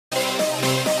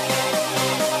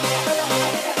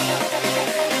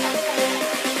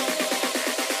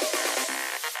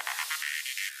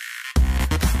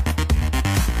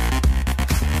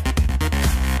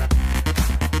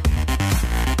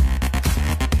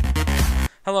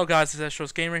Hello guys, it's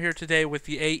Astros Gamer here today with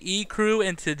the AE crew,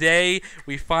 and today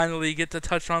we finally get to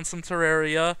touch on some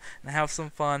Terraria and have some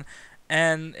fun.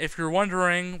 And if you're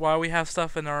wondering why we have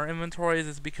stuff in our inventories,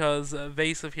 it's because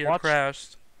Evasive here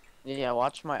crashed. Yeah,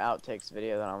 watch my outtakes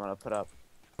video that I'm gonna put up.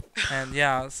 And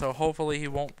yeah, so hopefully he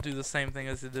won't do the same thing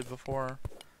as he did before.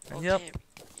 And Okay, yep,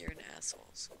 you're an asshole.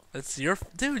 So. it's your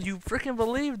dude. You freaking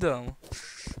believed him.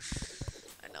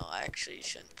 I know. I actually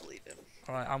shouldn't believe him.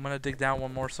 Alright, I'm gonna dig down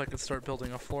one more so I can start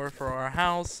building a floor for our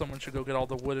house. Someone should go get all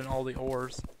the wood and all the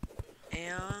ores.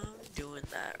 And I'm doing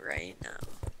that right now.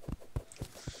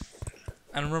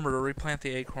 And remember to replant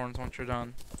the acorns once you're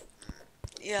done.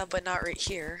 Yeah, but not right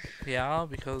here. Yeah,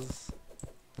 because...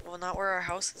 Well, not where our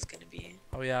house is gonna be.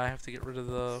 Oh yeah, I have to get rid of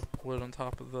the wood on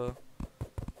top of the...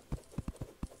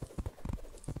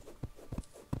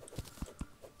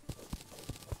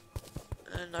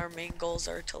 And our main goals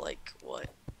are to, like, what?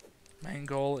 Main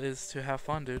goal is to have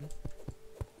fun, dude.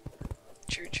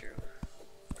 True.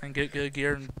 And get good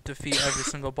gear and defeat every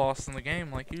single boss in the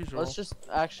game like usual. Let's just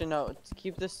actually no,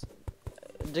 keep this.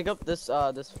 Dig up this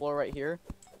this floor right here,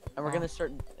 and we're gonna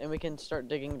start. And we can start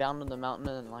digging down to the mountain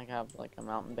and like have like a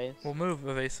mountain base. We'll move,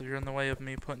 Evasive. You're in the way of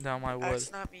me putting down my wood.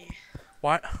 That's not me.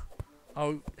 What?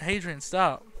 Oh, Hadrian,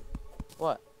 stop.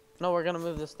 What? No, we're gonna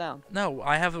move this down. No,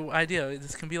 I have an idea.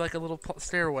 This can be like a little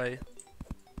stairway.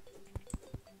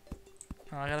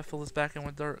 Oh, I gotta fill this back in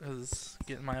with dirt because it's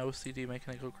getting my OCD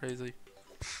making it go crazy.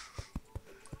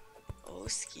 Oh,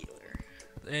 Skeeler.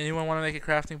 Anyone want to make a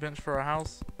crafting bench for our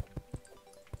house?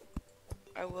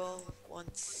 I will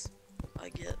once I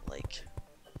get, like...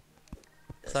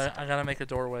 this. So I gotta make a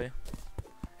doorway.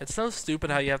 It's so stupid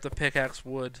how you have to pickaxe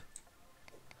wood.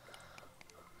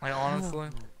 Like, honestly.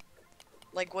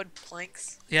 Like wood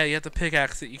planks? Yeah, you have to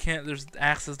pickaxe it. You can't, there's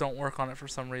axes don't work on it for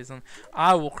some reason.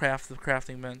 I will craft the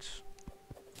crafting bench.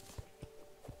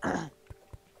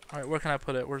 Alright, where can I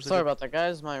put it? Where's Sorry it? about that,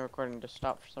 guys. My recording just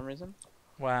stopped for some reason.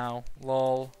 Wow.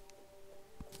 Lol.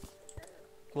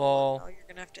 Lol. Oh, you're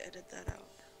gonna have to edit that out.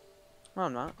 No,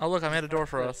 I'm not. Oh, look, I made a door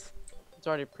for us. It's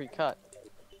already pre-cut.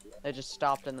 They just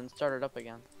stopped and then started up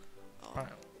again. Oh.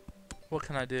 Alright. What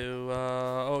can I do?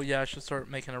 Oh, yeah, I should start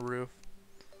making a roof.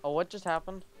 Oh, what just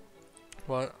happened?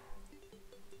 What?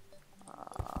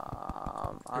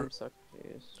 I'm so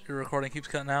confused. Your recording keeps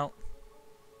cutting out?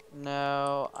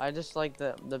 No, I just like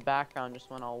the background just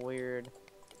went all weird.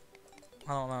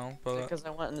 I don't know, but... Because I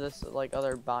went into this like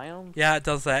other biome. Yeah, it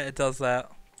does that. It does that.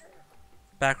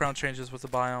 Background changes with the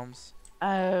biomes.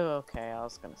 Oh, okay. I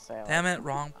was gonna say. Damn it,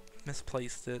 wrong.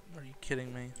 Misplaced it. Are you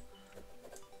kidding me?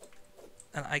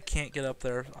 And I can't get up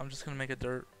there. I'm just gonna make it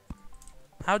dirt.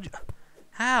 How'd you...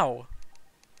 How?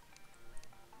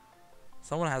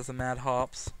 Someone has the mad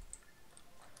hops.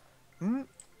 I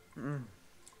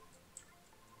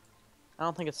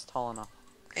don't think it's tall enough.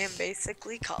 And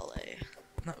basically, Kale.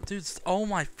 No, dude, oh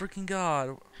my freaking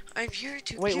god. I'm here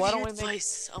to Wait, give why you don't we make-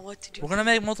 advice on what to do. We're gonna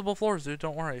make multiple floors, dude.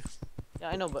 Don't worry. Yeah,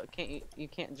 I know, but can't you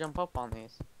can't jump up on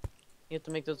these. You have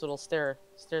to make those little stair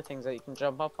things that you can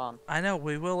jump up on. I know,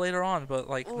 we will later on, but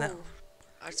like Ooh, now.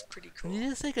 that's pretty Can cool. you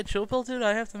just take a chill pill, dude?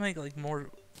 I have to make like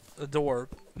more a door.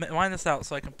 Mine this out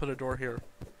so I can put a door here.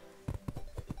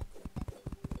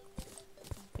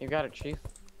 You got it, Chief.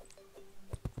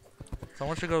 So I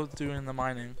want you to go doing the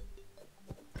mining.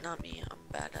 Not me. I'm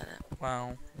bad at it.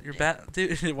 Wow, you're bad,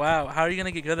 dude. Wow, how are you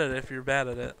gonna get good at it if you're bad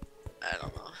at it? I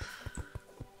don't know.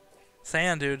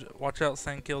 Sand, dude. Watch out,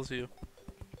 sand kills you.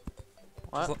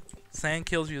 What? Sand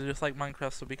kills you just like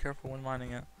Minecraft, so be careful when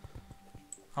mining it.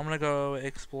 I'm gonna go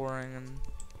exploring and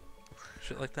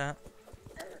shit like that.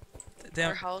 Damn.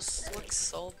 Our house looks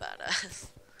so badass.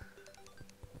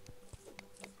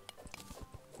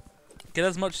 Get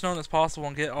as much stone as possible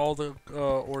and get all the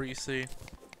ore you see.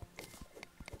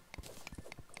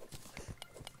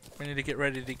 We need to get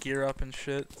ready to gear up and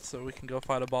shit so we can go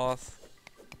fight a boss.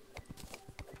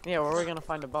 Yeah, where are we gonna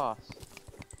find a boss?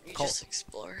 You just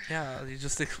explore. Yeah, you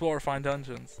just explore, find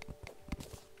dungeons.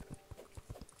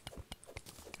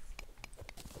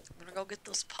 I'm gonna go get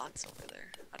those pots over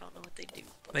there. I don't know what they do.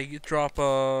 But They drop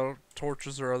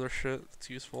torches or other shit that's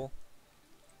useful.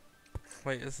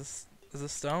 Wait, is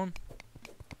this stone?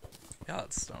 Yeah,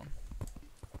 it's stone.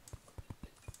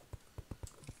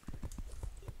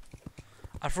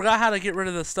 I forgot how to get rid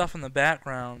of the stuff in the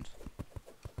background.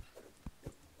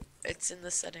 it's in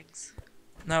the settings.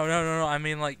 No. I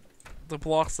mean like the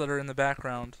blocks that are in the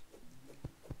background.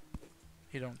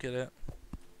 You don't get it.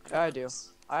 I do.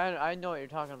 I know what you're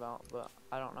talking about, but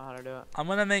I don't know how to do it. I'm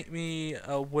gonna make me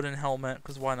a wooden helmet,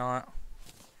 cause why not?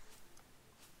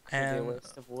 Should be a And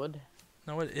waste of wood.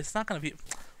 no, it's not gonna be.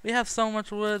 We have so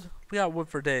much wood. We got wood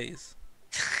for days.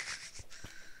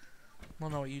 I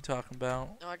don't know what you talking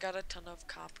about. No, I got a ton of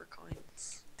copper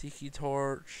coins. Tiki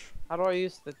torch. How do I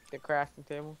use the crafting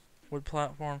table? Wood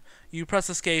platform. You press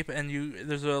escape and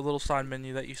there's a little side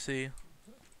menu that you see.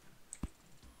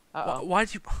 Uh-oh.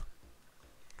 Why'd you...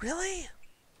 Really?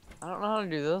 I don't know how to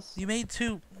do this. You made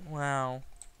 2. Wow.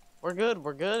 We're good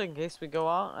in case we go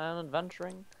out and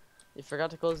adventuring. You forgot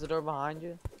to close the door behind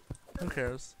you. Who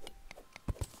cares?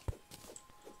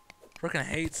 Freaking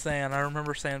hate sand. I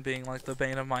remember sand being like the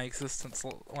bane of my existence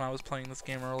when I was playing this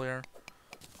game earlier.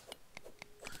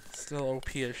 Still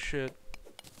OP as shit.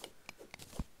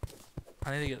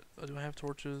 I need to get... do I have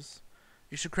torches?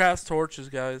 You should craft torches,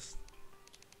 guys.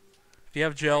 If you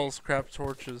have gels, craft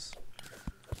torches.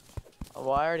 Oh,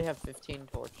 well, I already have 15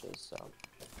 torches, so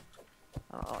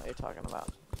I don't know what you're talking about.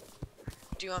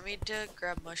 Do you want me to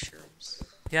grab mushrooms?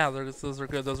 Yeah, those are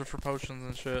good. Those are for potions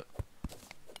and shit.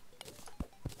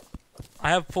 I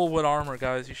have full wood armor,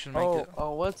 guys. You should make it.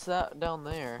 Oh, what's that down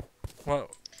there? What?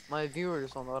 My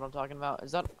viewers don't know what I'm talking about.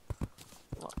 Is that...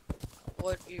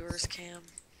 What viewers, Cam?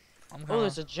 Oh,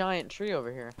 there's a giant tree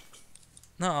over here.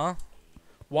 Nuh-uh.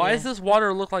 Why does Yeah. this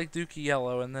water look like dookie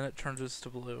yellow and then it turns to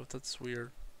blue? That's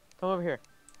weird. Come over here.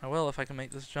 I will if I can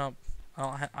make this jump.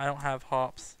 I don't have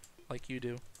hops like you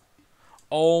do.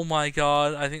 Oh my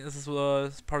god! I think this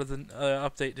is part of the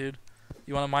update, dude.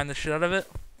 You want to mine the shit out of it?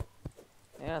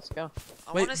 Yeah, let's go.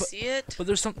 I Wait, want to see it. But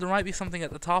there might be something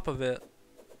at the top of it.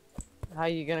 How are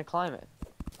you gonna climb it?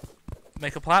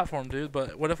 Make a platform, dude.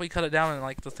 But what if we cut it down and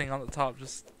like the thing on the top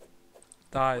just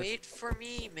dies? Wait for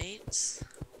me, mates.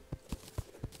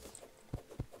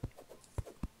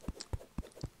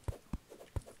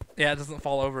 Yeah, it doesn't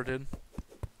fall over, dude.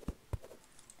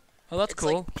 Oh, that's It's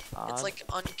cool. It's like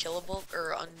unkillable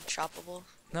or unchoppable.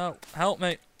 No, help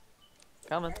me.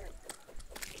 Coming.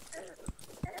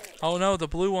 Oh no, the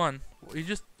blue one.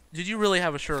 Did you really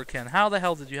have a shuriken? How the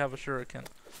hell did you have a shuriken?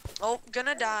 Oh,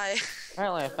 gonna die.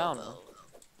 Apparently I found one.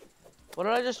 What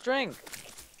did I just drink?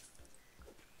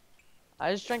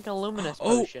 I just drank a luminous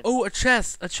potion. Oh, a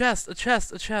chest.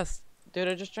 Dude,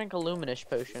 I just drank a luminous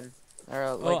potion. Or,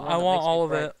 Oh, like, one I that want makes me all of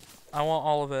bright. it. I want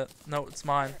all of it. No, it's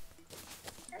mine.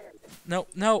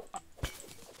 No.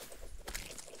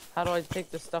 How do I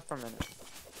take this stuff from it?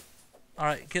 All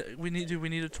right, we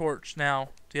need a torch now.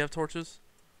 Do you have torches?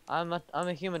 I'm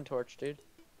a human torch, dude.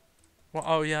 Well,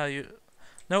 oh yeah,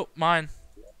 Nope, mine.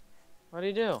 What do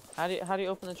you do? How do you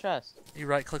open the chest? You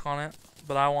right click on it,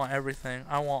 but I want everything.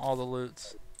 I want all the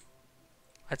loots.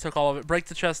 I took all of it. Break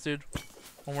the chest, dude.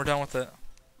 When we're done with it.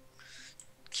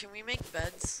 Can we make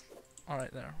beds? All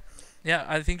right, there. Yeah,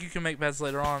 I think you can make beds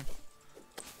later on.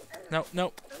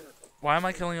 No. Why am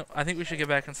I killing him? I think we should get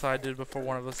back inside, dude, before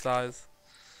one of us dies.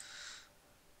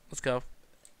 Let's go.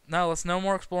 No, let's no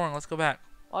more exploring. Let's go back.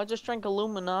 Well, I just drank a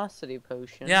luminosity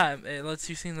potion. Yeah, it lets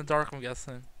you see in the dark, I'm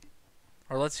guessing.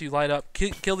 Or lets you light up.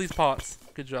 Kill these pots.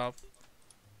 Good job.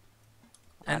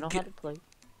 I know how to play.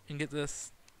 And get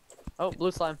this. Oh,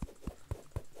 blue slime.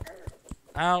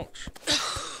 Ouch.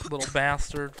 Little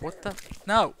bastard. What the?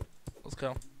 No. Let's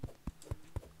go.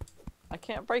 I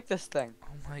can't break this thing.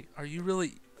 Oh my, are you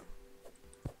really?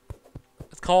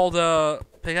 It's called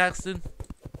pickaxe, dude.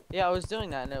 Yeah, I was doing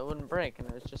that and it wouldn't break and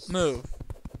it was just... Move.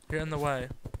 You're in the way.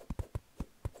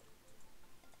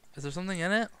 Is there something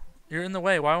in it? You're in the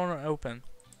way. Why won't it open?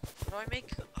 How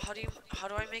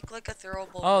do I make like a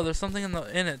throwable? Oh, there's something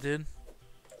in it, dude.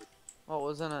 What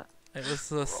was in it? It was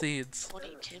the seeds. 20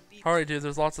 can be. Hurry, dude.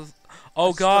 There's lots of.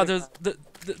 Oh I God, swear to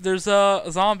there's a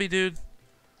zombie, dude.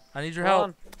 I need your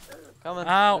help. Coming.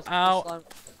 Ow, There's ow. slime.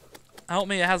 Help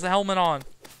me. It has a helmet on.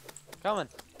 Coming.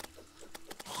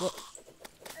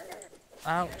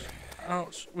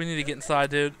 Ouch. We need to get inside,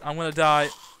 dude. I'm gonna die.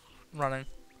 Running.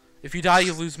 If you die,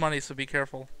 you lose money, so be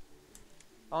careful.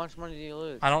 How much money do you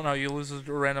lose? I don't know. You lose a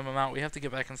random amount. We have to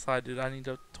get back inside, dude. I need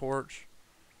a torch.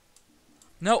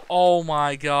 No. Oh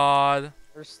my God.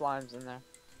 There's slimes in there.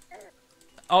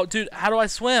 Oh, dude. How do I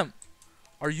swim?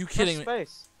 Are you kidding me?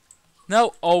 Space.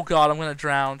 No. Oh God. I'm gonna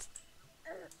drown.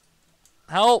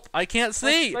 Help! I can't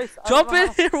see. Space. I Jump don't know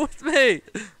in here with me.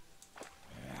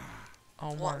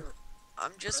 Oh my. Well,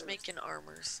 I'm just making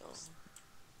armor, so.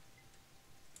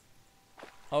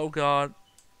 Oh God.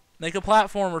 Make a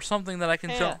platform or something that I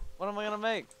can Yeah. jump. What am I gonna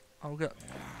make? Oh God.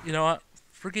 You know what?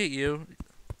 Forget you.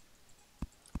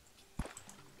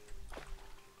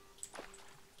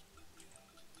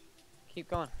 Keep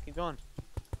going. Keep going.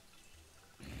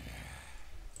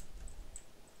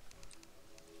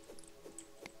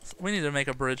 We need to make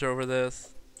a bridge over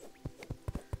this.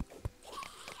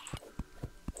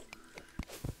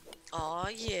 Aw,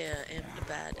 yeah, I'm the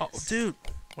baddest. Oh, dude.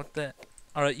 What the?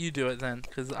 Alright, you do it then,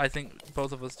 because I think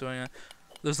both of us doing it.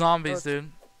 There's zombies, Oh,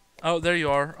 dude. Oh, there you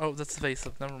are. Oh, that's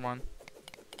evasive. Never mind.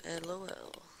 LOL.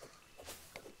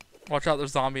 Watch out,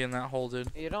 there's zombie in that hole, dude.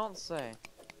 You don't say.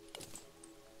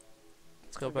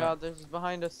 Let's go Oh back. god, there's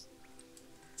behind us.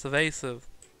 It's evasive.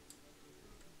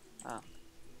 Oh.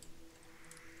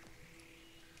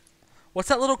 What's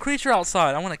that little creature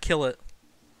outside? I want to kill it.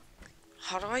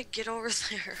 How do I get over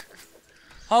there?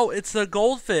 Oh, it's a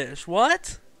goldfish.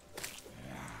 What?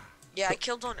 Yeah, I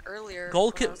killed one earlier.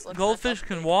 Goldfish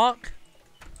can walk?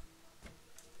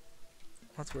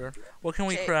 That's weird. What can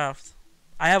we Okay. craft?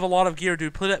 I have a lot of gear,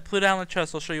 dude. Put it down in the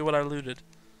chest. I'll show you what I looted.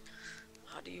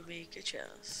 How do you make a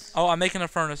chest? Oh, I'm making a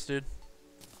furnace, dude.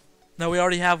 No, we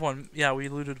already have one. Yeah, we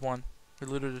looted one. We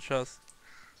looted a chest.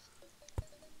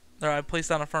 There, I placed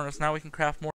down a furnace. Now we can craft more.